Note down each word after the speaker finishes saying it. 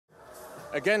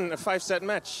Again, a 5-set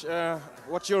match.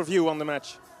 What's your view on the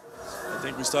match? I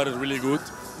think we started really good.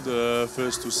 The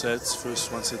first 2 sets,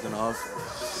 first 1 set and a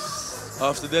half.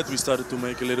 After that, we started to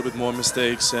make a little bit more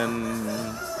mistakes, and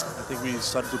I think we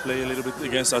started to play a little bit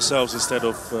against ourselves instead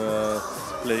of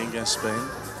playing against Spain.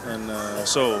 And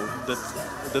so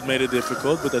that made it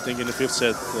difficult. But I think in the 5th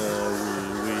set,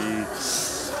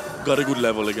 we got a good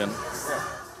level again.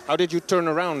 How did you turn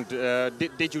around?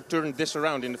 Did you turn this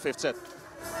around in the 5th set?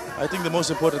 I think the most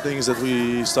important thing is that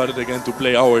we started again to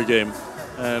play our game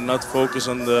and not focus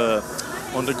on the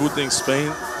good things Spain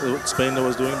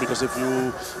was doing. Because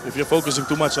if you're focusing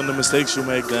too much on the mistakes you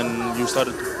make, then you start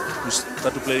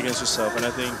to play against yourself. And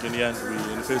I think in the end,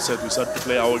 in the 5th set, we started to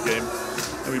play our game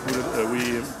and we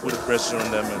put pressure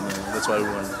on them, and that's why we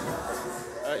won.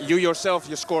 You yourself,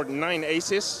 you scored 9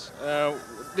 aces.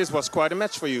 This was quite a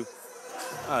match for you.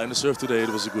 In the serve today, it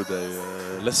was a good day.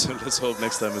 Let's hope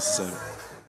next time it's the same.